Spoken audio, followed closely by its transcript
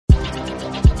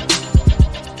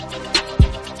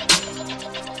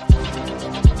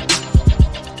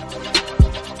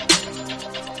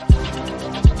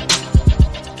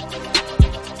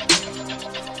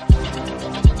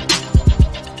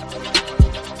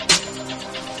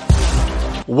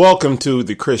Welcome to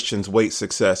the Christian's Weight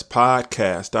Success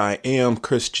Podcast. I am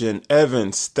Christian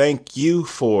Evans. Thank you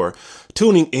for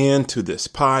tuning in to this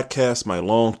podcast, my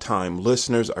longtime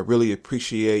listeners. I really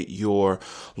appreciate your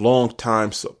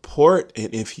longtime support.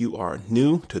 And if you are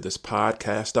new to this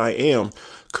podcast, I am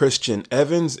Christian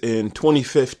Evans. In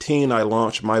 2015, I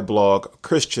launched my blog,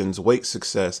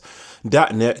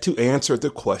 christiansweightsuccess.net, to answer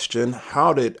the question,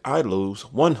 how did I lose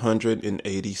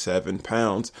 187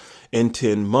 pounds in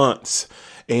 10 months?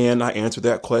 And I answered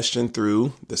that question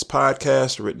through this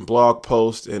podcast, written blog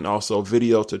posts, and also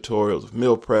video tutorials of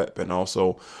meal prep and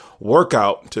also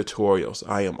workout tutorials.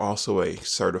 I am also a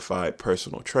certified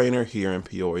personal trainer here in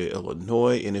Peoria,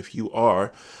 Illinois. And if you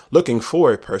are looking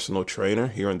for a personal trainer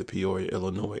here in the Peoria,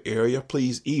 Illinois area,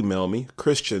 please email me,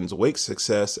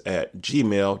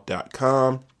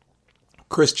 christiansweightsuccess@gmail.com.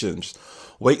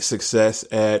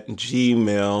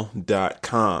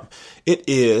 christiansweightsuccess@gmail.com. It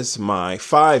is my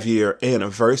 5-year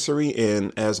anniversary,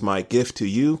 and as my gift to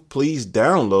you, please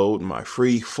download my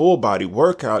free full body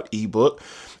workout ebook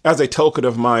as a token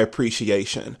of my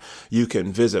appreciation. You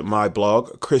can visit my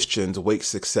blog,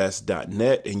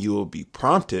 christiansweightsuccess.net, and you will be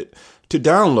prompted to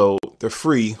download the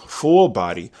free full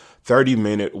body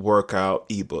 30-minute workout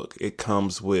ebook. It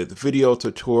comes with video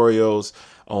tutorials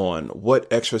on what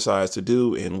exercise to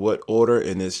do in what order,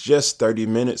 and it's just 30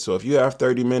 minutes. So if you have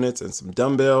 30 minutes and some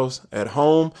dumbbells at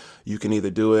home, you can either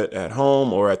do it at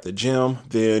home or at the gym,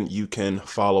 then you can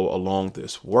follow along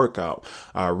this workout.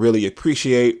 I really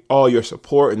appreciate all your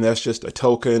support, and that's just a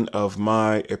token of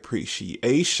my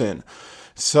appreciation.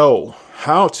 So,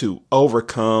 how to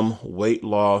overcome weight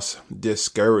loss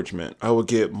discouragement. I will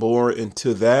get more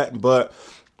into that, but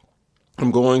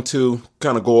I'm going to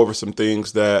kind of go over some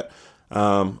things that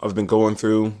I've been going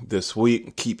through this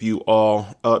week, keep you all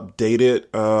updated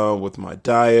with my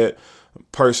diet,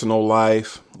 personal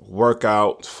life,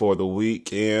 workout for the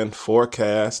week, and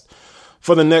forecast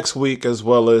for the next week, as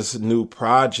well as new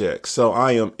projects. So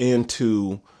I am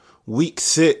into week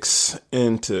 6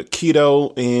 into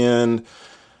keto, and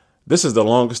this is the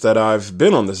longest that I've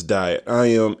been on this diet. I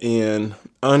am in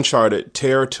uncharted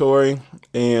territory,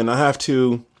 and I have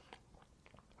to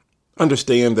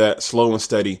understand that slow and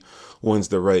steady wins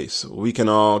the race. We can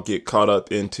all get caught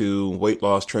up into weight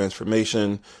loss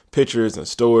transformation pictures and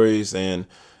stories and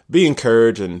be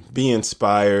encouraged and be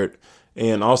inspired,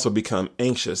 and also become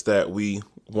anxious that we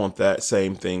want that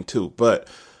same thing too. But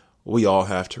we all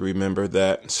have to remember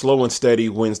that slow and steady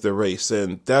wins the race.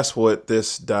 And that's what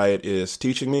this diet is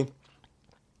teaching me,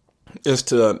 is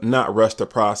to not rush the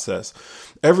process.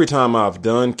 Every time I've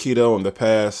done keto in the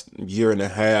past year and a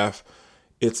half,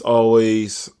 it's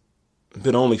always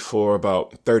been only for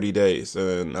about 30 days.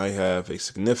 And I have a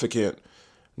significant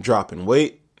drop in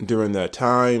weight during that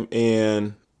time.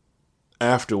 And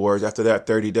afterwards, after that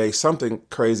 30 days, something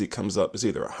crazy comes up. It's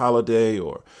either a holiday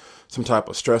or some type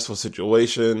of stressful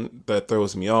situation that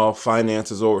throws me off,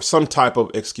 finances, or some type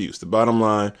of excuse. The bottom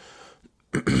line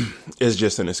is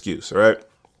just an excuse, right?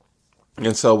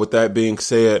 And so with that being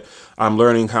said, I'm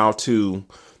learning how to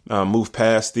move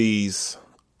past these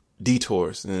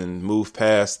detours and move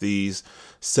past these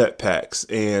setbacks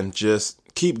and just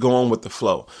keep going with the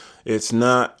flow. It's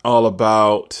not all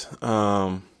about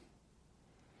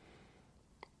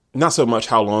not so much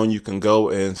how long you can go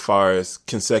as far as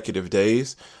consecutive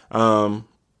days. And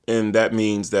that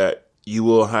means that you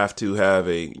will have to have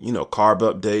a, carb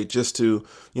update just to,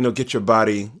 get your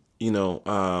body,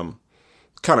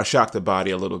 kind of shock the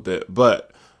body a little bit.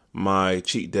 But my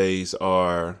cheat days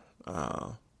are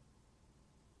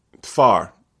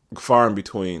far in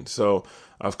between. So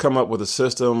I've come up with a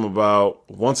system about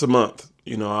once a month.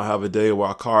 I'll have a day where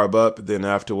I carb up, then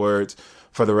afterwards,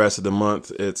 for the rest of the month,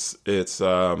 it's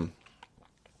keto,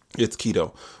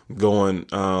 going,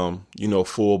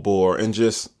 full bore and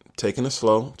just taking it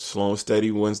slow and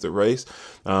steady wins the race.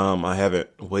 I haven't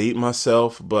weighed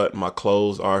myself, but my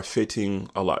clothes are fitting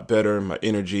a lot better. My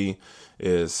energy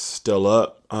is still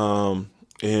up.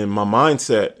 And my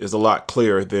mindset is a lot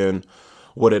clearer than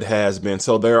what it has been.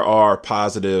 So there are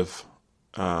positive,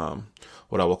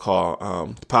 what I will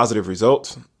call, positive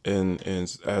results and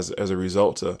as a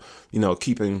result of,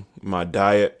 keeping my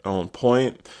diet on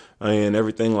point and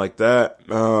everything like that.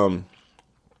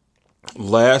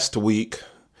 Last week,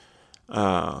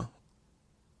 my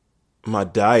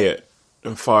diet,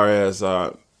 as far as,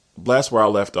 last where I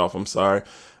left off, I'm sorry.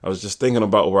 I was just thinking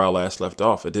about where I last left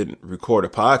off. I didn't record a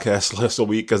podcast last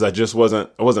week because I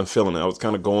wasn't feeling it. I was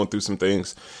kind of going through some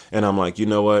things, and I'm like, you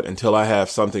know what? Until I have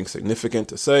something significant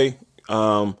to say,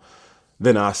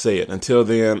 then I'll say it. Until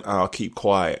then, I'll keep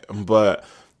quiet. But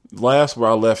last where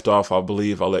I left off, I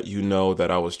believe I'll let you know that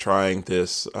I was trying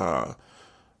this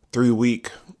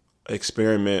 3-week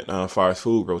experiment as far as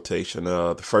food rotation.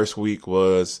 The first week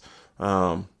was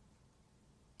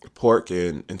pork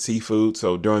and seafood.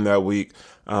 So during that week,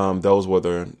 those were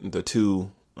the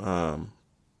two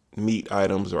meat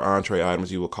items or entree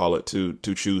items, you would call it,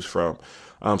 to choose from.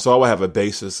 So I would have a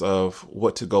basis of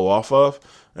what to go off of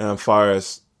as far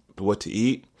as what to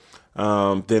eat.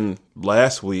 Then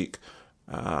last week,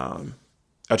 I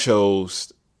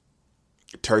chose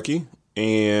turkey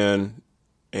and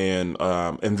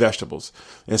vegetables.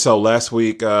 And so last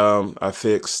week, I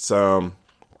fixed some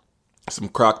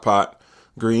crock-pot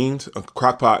greens,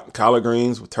 crock-pot collard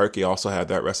greens with turkey. I also have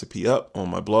that recipe up on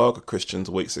my blog,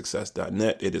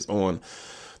 christiansweightsuccess.net. It is on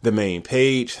the main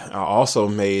page. I also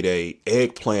made a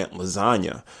eggplant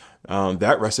lasagna.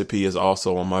 That recipe is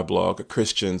also on my blog,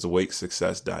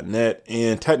 christiansweightsuccess.net.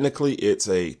 And technically it's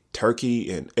a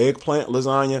turkey and eggplant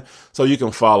lasagna. So you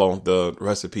can follow the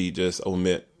recipe, just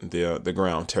omit the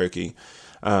ground turkey.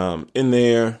 In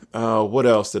there, what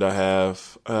else did I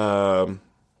have?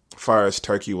 Far as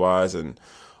turkey wise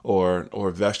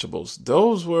or vegetables,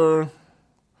 those were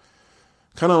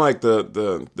kind of like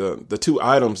the two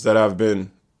items that I've been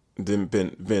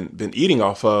eating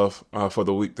off of for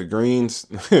the week. The greens,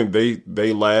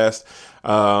 they last.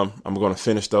 I'm going to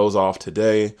finish those off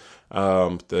today.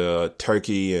 The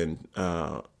turkey and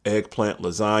eggplant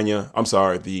lasagna. I'm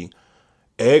sorry, the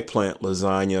eggplant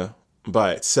lasagna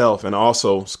by itself, and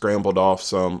also scrambled off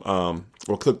some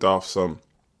or cooked off some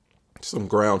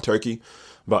ground turkey,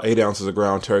 about 8 ounces of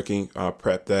ground turkey. I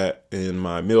prepped that in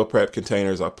my meal prep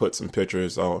containers. I put some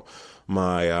pictures on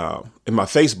my in my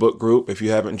Facebook group. If you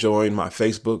haven't joined my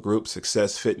Facebook group,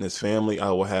 Success Fitness Family,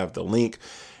 I will have the link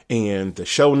in the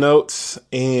show notes.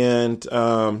 And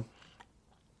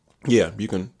you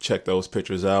can check those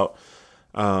pictures out.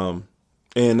 And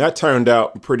that turned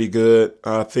out pretty good.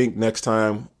 I think next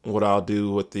time what I'll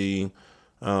do with the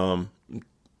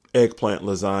eggplant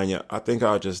lasagna, I think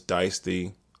I'll just dice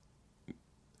the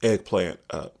eggplant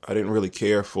up. I didn't really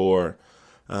care for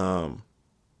how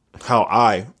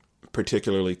I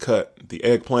particularly cut the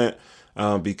eggplant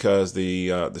because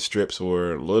the strips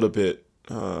were a little bit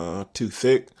too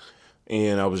thick,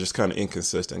 and I was just kind of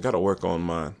inconsistent. Got to work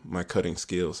on my cutting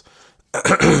skills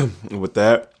with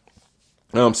that.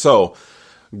 So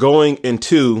going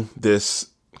into this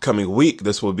coming week,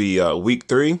 this will be week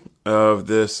 3 of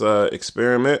this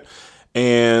experiment.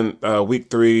 And week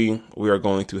 3, we are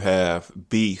going to have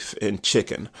beef and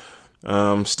chicken.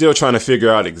 Still trying to figure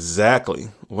out exactly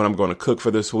what I'm going to cook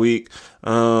for this week.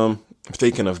 I'm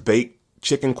thinking of baked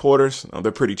chicken quarters.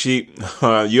 They're pretty cheap.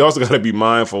 You also got to be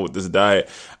mindful with this diet.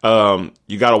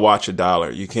 You got to watch your dollar.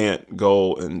 You can't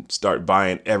go and start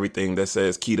buying everything that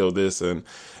says keto this and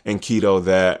keto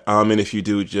that. And if you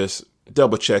do, just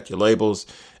double check your labels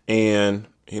and,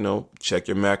 check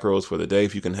your macros for the day.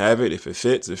 If you can have it, if it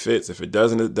fits, it fits. If it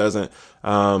doesn't, it doesn't.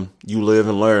 You live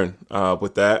and learn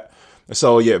with that.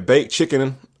 So baked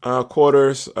chicken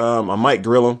quarters. I might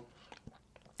grill them.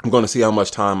 I'm going to see how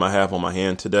much time I have on my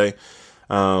hand today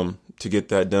to get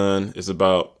that done. It's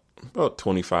about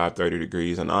 25, 30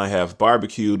 degrees, and I have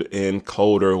barbecued in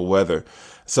colder weather.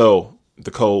 So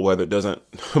the cold weather doesn't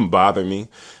bother me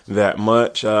that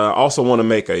much. I also want to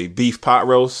make a beef pot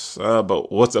roast,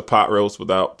 but what's a pot roast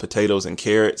without potatoes and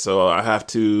carrots? So I have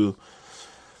to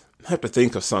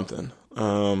think of something.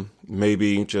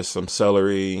 Maybe just some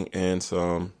celery and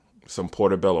some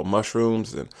portobello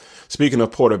mushrooms. And speaking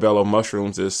of portobello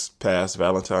mushrooms, this past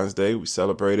Valentine's Day, we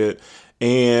celebrated,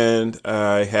 and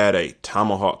I had a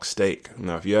tomahawk steak.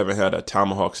 Now, if you haven't had a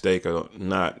tomahawk steak or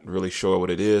not really sure what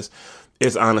it is,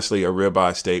 it's honestly a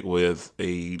ribeye steak with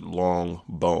a long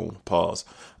bone. Pause.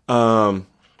 And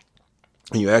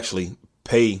you actually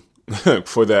pay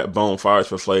for that bone, far as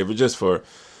for flavor, just for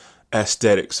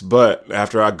aesthetics. But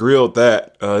after I grilled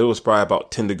that, it was probably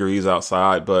about 10 degrees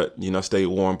outside, but stayed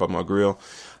warm by my grill.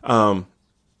 I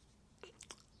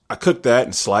cooked that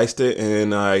and sliced it,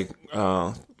 and I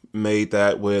made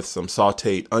that with some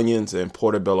sauteed onions and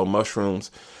portobello mushrooms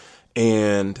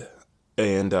and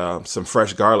some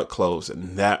fresh garlic cloves,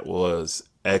 and that was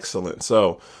excellent.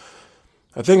 So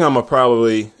I think I'm gonna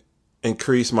probably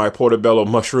increase my portobello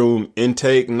mushroom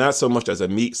intake, not so much as a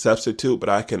meat substitute, but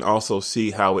I can also see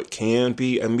how it can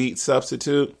be a meat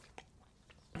substitute.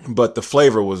 But the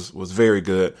flavor was very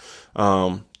good,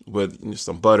 with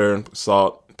some butter,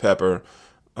 salt, pepper,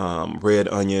 red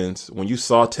onions. When you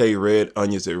saute red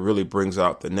onions, it really brings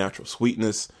out the natural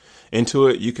sweetness into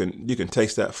it. You can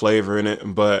taste that flavor in it.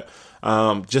 But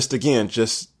just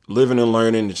living and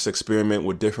learning, just experiment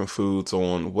with different foods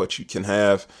on what you can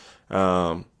have.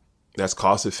 That's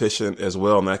cost efficient as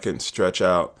well, and that can stretch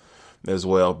out as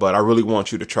well. But I really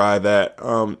want you to try that.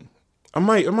 I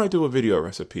might do a video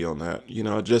recipe on that.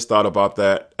 I just thought about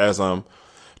that as I'm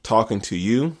talking to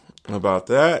you about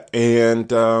that. And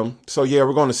so yeah,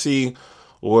 we're going to see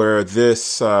where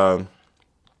this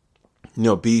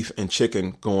beef and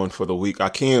chicken going for the week. I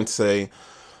can say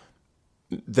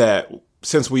that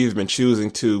since we've been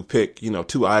choosing to pick,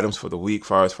 2 items for the week,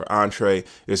 far as for entree,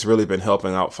 it's really been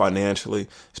helping out financially,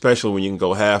 especially when you can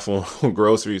go half on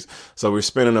groceries. So we're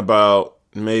spending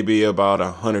maybe about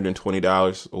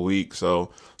 $120 a week.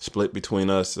 So split between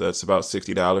us, that's about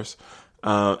 $60.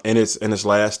 And it's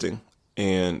lasting,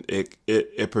 and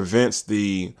it prevents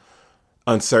the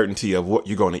uncertainty of what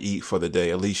you're going to eat for the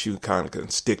day. At least you kind of can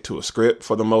stick to a script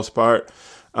for the most part.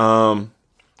 And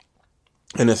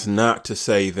it's not to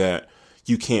say that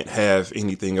you can't have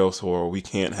anything else or we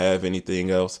can't have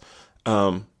anything else.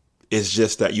 It's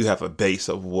just that you have a base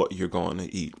of what you're going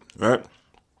to eat, right?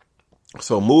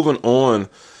 So moving on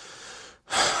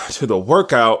to the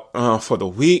workout for the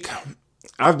week,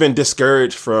 I've been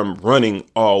discouraged from running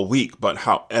all week, but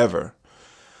however,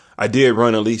 I did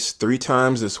run at least 3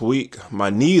 times this week. My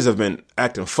knees have been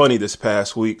acting funny this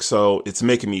past week, so it's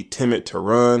making me timid to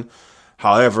run.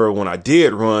 However, when I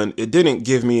did run, it didn't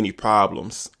give me any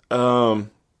problems. About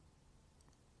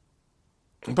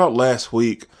last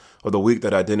week, or the week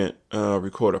that I didn't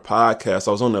record a podcast,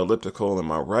 I was on the elliptical and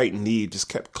my right knee just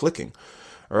kept clicking.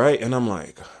 Right. And I'm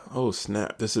like, oh,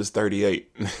 snap, this is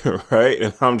 38. Right.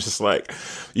 And I'm just like,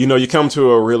 you come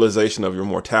to a realization of your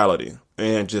mortality,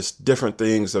 and just different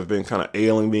things have been kind of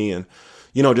ailing me, and,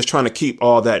 just trying to keep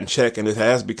all that in check. And it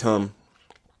has become,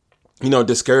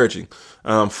 discouraging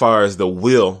far as the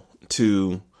will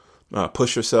to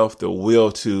push yourself, the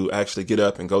will to actually get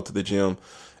up and go to the gym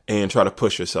and try to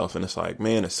push yourself. And it's like,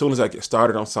 man, as soon as I get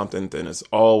started on something, then it's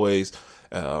always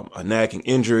a nagging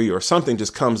injury or something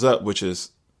just comes up, which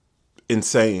is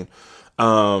insane.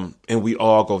 And we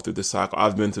all go through the cycle.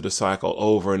 I've been through the cycle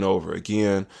over and over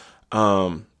again.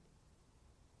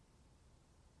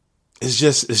 It's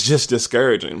just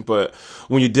discouraging. But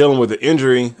when you're dealing with an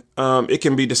injury, it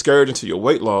can be discouraging to your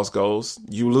weight loss goals.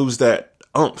 You lose that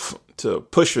oomph to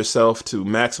push yourself to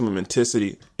maximum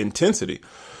intensity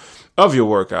of your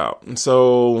workout. And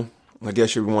so I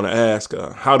guess you want to ask,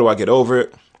 how do I get over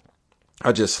it?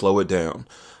 I just slow it down.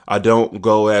 I don't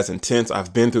go as intense.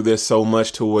 I've been through this so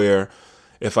much to where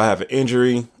if I have an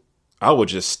injury, I would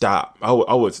just stop. I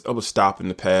would stop in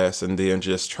the past and then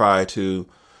just try to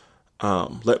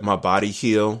let my body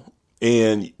heal.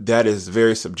 And that is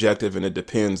very subjective, and it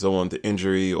depends on the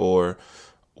injury or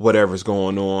whatever's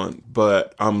going on.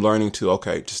 But I'm learning to,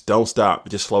 okay, just don't stop.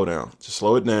 Just slow down. Just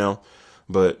slow it down,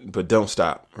 but don't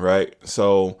stop, right?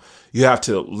 So you have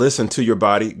to listen to your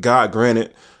body. God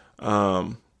granted,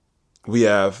 you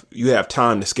have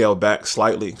time to scale back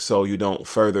slightly so you don't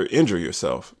further injure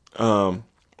yourself. And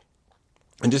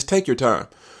just take your time.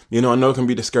 I know it can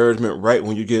be discouragement right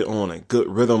when you get on a good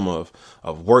rhythm of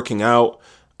working out.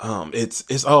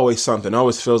 It's always something. It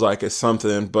always feels like it's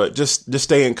something, but just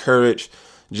stay encouraged.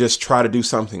 Just try to do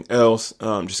something else.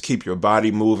 Just keep your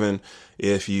body moving.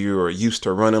 If you're used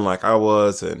to running like I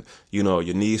was and, your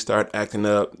knees start acting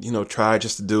up, try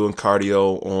just to do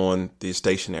cardio on the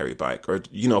stationary bike, or,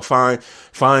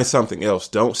 find something else.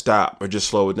 Don't stop or just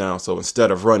slow it down. So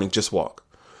instead of running, just walk.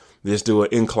 Just do an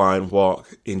incline walk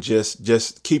and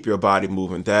just keep your body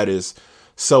moving. That is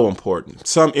so important.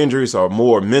 Some injuries are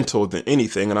more mental than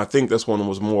anything. And I think this one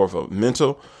was more of a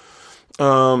mental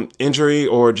injury,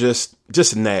 or just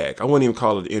nag. I wouldn't even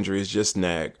call it injury. It's just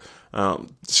nag.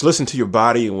 Just listen to your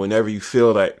body, and whenever you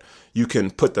feel that you can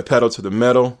put the pedal to the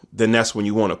metal, then that's when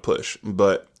you want to push.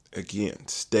 But again,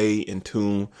 stay in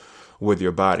tune with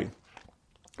your body.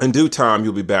 In due time,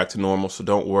 you'll be back to normal, so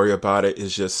don't worry about it.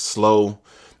 It's just slow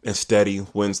and steady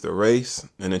wins the race.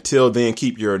 And until then,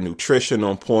 keep your nutrition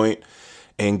on point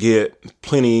and get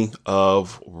plenty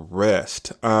of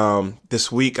rest.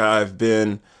 This week, I've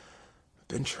been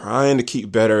trying to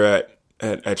keep better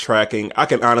at tracking. I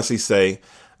can honestly say,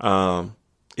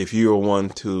 if you're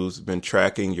one who's been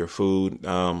tracking your food,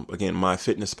 again,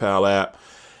 MyFitnessPal app,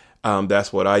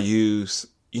 that's what I use.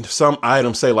 Some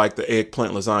items, say like the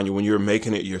eggplant lasagna, when you're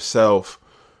making it yourself,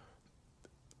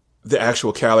 the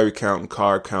actual calorie count and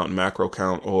carb count and macro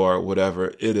count or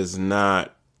whatever, it's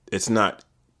not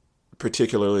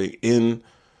particularly in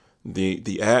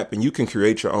the app, and you can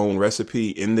create your own recipe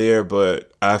in there,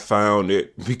 but I found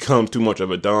it becomes too much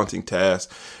of a daunting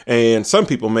task. And some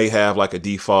people may have like a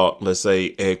default, let's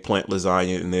say eggplant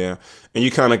lasagna in there, and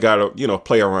you kind of got to,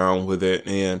 play around with it,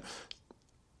 and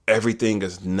everything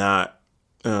is not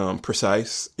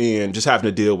precise, and just having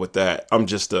to deal with that. I'm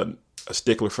just a a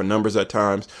stickler for numbers at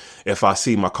times. If I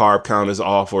see my carb count is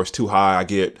off or it's too high, I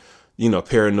get,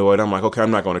 paranoid. I'm like, okay,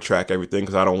 I'm not going to track everything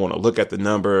because I don't want to look at the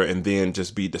number and then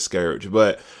just be discouraged.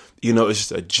 But, it's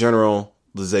just a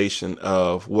generalization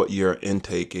of what your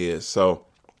intake is. So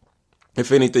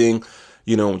if anything,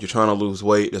 when you're trying to lose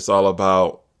weight, it's all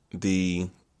about the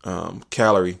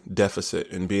calorie deficit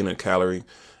and being in a calorie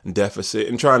deficit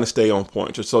and trying to stay on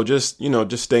point. So just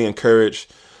stay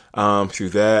encouraged through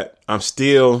that. I'm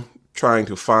still trying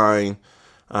to find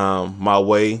my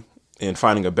way in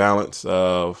finding a balance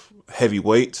of heavy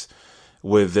weights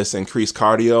with this increased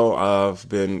cardio. I've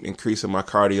been increasing my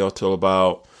cardio till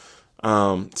about,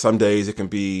 some days it can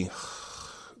be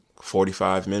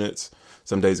 45 minutes.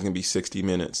 Some days it can be 60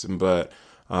 minutes, but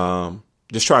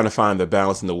just trying to find the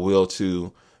balance and the will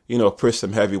to, push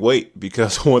some heavy weight,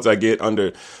 because once I get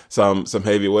under some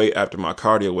heavy weight after my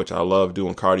cardio, which I love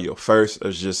doing cardio first,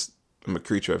 I'm a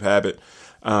creature of habit.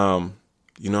 I'm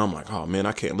like, oh man,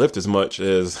 I can't lift as much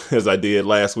as I did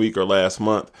last week or last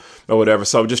month or whatever.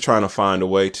 So I'm just trying to find a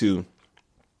way to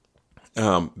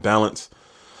balance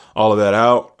all of that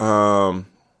out,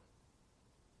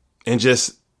 and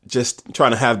just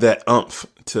trying to have that oomph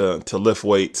to lift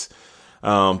weights.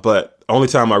 But only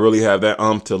time I really have that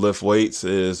to lift weights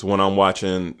is when I'm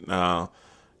watching, my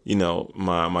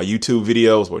YouTube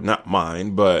videos, well, not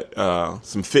mine, but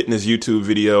some fitness YouTube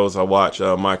videos. I watch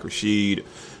Mike Rashid,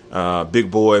 Big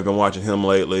Boy. I've been watching him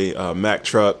lately. Mac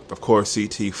Truck, of course,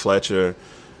 CT Fletcher,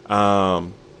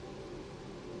 and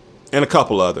a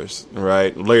couple others,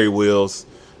 right? Larry Wheels,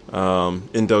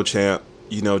 Indo Champ,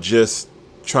 just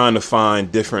trying to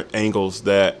find different angles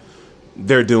that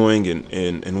they're doing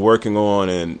and working on,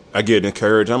 and I get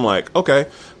encouraged. I'm like, okay,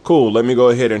 cool. Let me go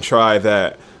ahead and try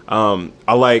that.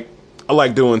 I like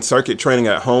doing circuit training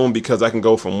at home because I can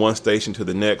go from one station to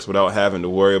the next without having to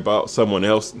worry about someone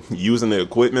else using the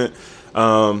equipment.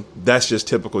 That's just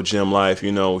typical gym life.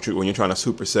 When you're trying to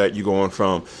superset, you're going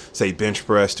from, say, bench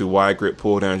press to wide grip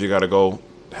pull downs. You got to go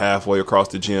halfway across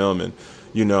the gym, and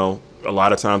a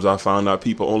lot of times I found out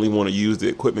people only want to use the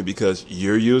equipment because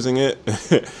you're using it.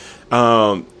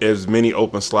 There's many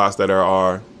open slots that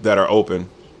are open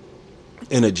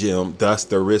in a gym. That's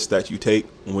the risk that you take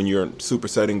when you're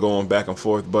supersetting, going back and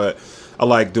forth. But I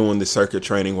like doing the circuit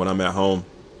training when I'm at home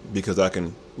because I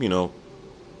can,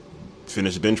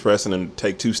 finish bench pressing and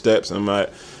take 2 steps, and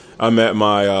I'm at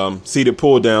my seated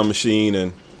pull down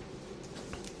machine,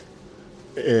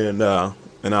 and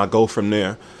I'll go from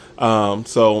there.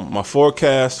 So my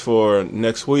forecast for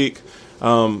next week,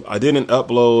 I didn't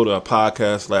upload a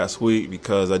podcast last week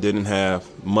because I didn't have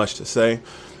much to say.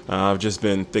 I've just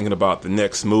been thinking about the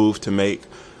next move to make.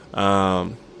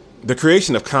 The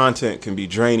creation of content can be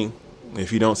draining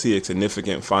if you don't see a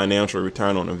significant financial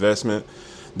return on investment.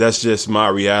 That's just my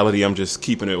reality. I'm just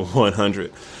keeping it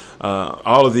 100.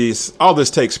 All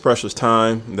this takes precious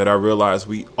time that I realize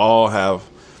we all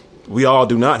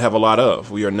do not have a lot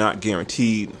of. We are not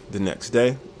guaranteed the next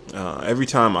day. Every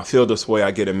time I feel this way,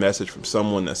 I get a message from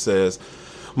someone that says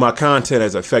my content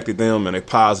has affected them in a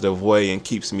positive way and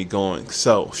keeps me going.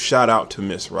 So shout out to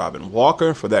Miss Robin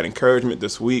Walker for that encouragement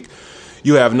this week.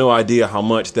 You have no idea how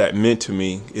much that meant to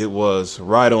me. It was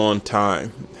right on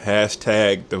time. #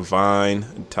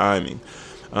 divine timing.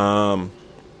 I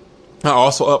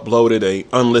also uploaded a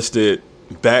unlisted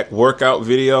back workout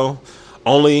video.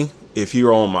 Only if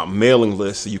you're on my mailing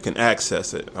list, you can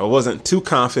access it. I wasn't too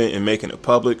confident in making it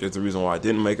public. That's the reason why I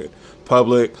didn't make it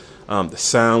public. The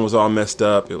sound was all messed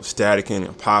up. It was staticking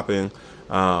and popping.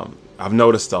 I've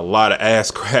noticed a lot of ass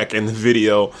crack in the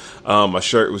video. My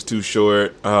shirt was too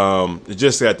short. It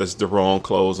just had the wrong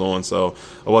clothes on, so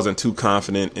I wasn't too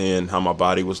confident in how my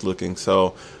body was looking.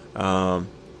 So,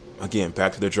 again,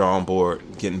 back to the drawing board,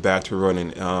 getting back to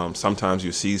running. Sometimes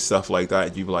you see stuff like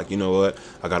that, you be like, you know what?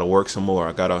 I gotta work some more.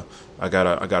 I gotta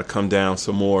come down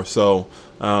some more. So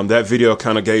that video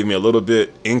kind of gave me a little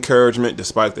bit encouragement,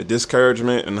 despite the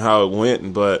discouragement and how it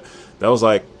went. But that was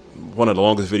like one of the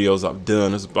longest videos I've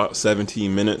done. It was about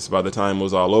 17 minutes by the time it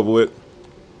was all over with.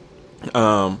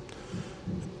 And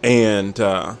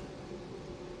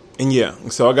yeah,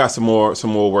 so I got some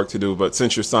more work to do. But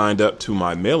since you're signed up to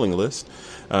my mailing list,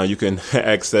 you can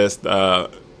access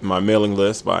my mailing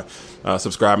list by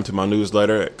subscribing to my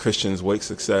newsletter at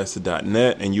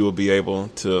christiansweightsuccess.net, and you will be able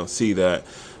to see that.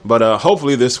 But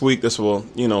hopefully this week, this will,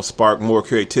 spark more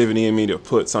creativity in me to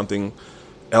put something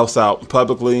else out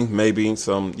publicly, maybe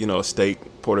some, steak,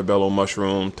 portobello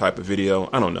mushroom type of video.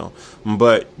 I don't know.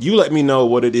 But you let me know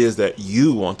what it is that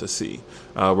you want to see,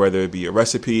 whether it be a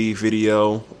recipe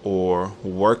video or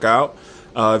workout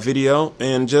video,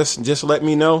 and just let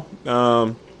me know.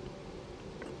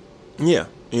 Yeah,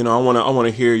 I want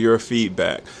to hear your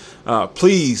feedback.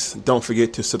 Please don't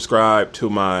forget to subscribe to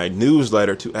my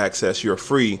newsletter to access your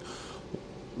free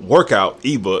workout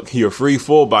ebook, your free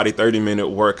full body 30-minute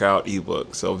workout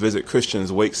ebook. So visit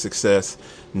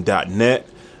christiansweightsuccess.net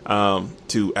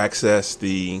to access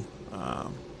the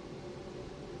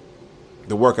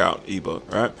workout ebook,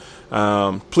 right?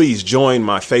 Please join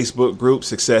my Facebook group,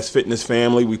 Success Fitness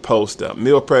Family. We post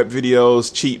meal prep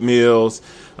videos, cheat meals,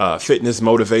 fitness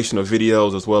motivational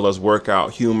videos, as well as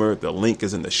workout humor. The link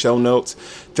is in the show notes.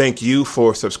 Thank you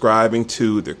for subscribing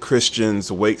to the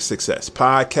Christians Weight Success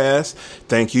podcast.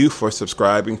 Thank you for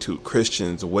subscribing to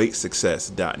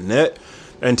christiansweightsuccess.net.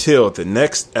 Until the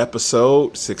next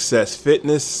episode, success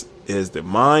fitness is the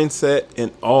mindset,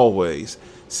 and always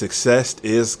success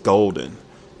is golden.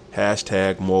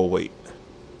 #more weight.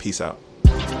 Peace out.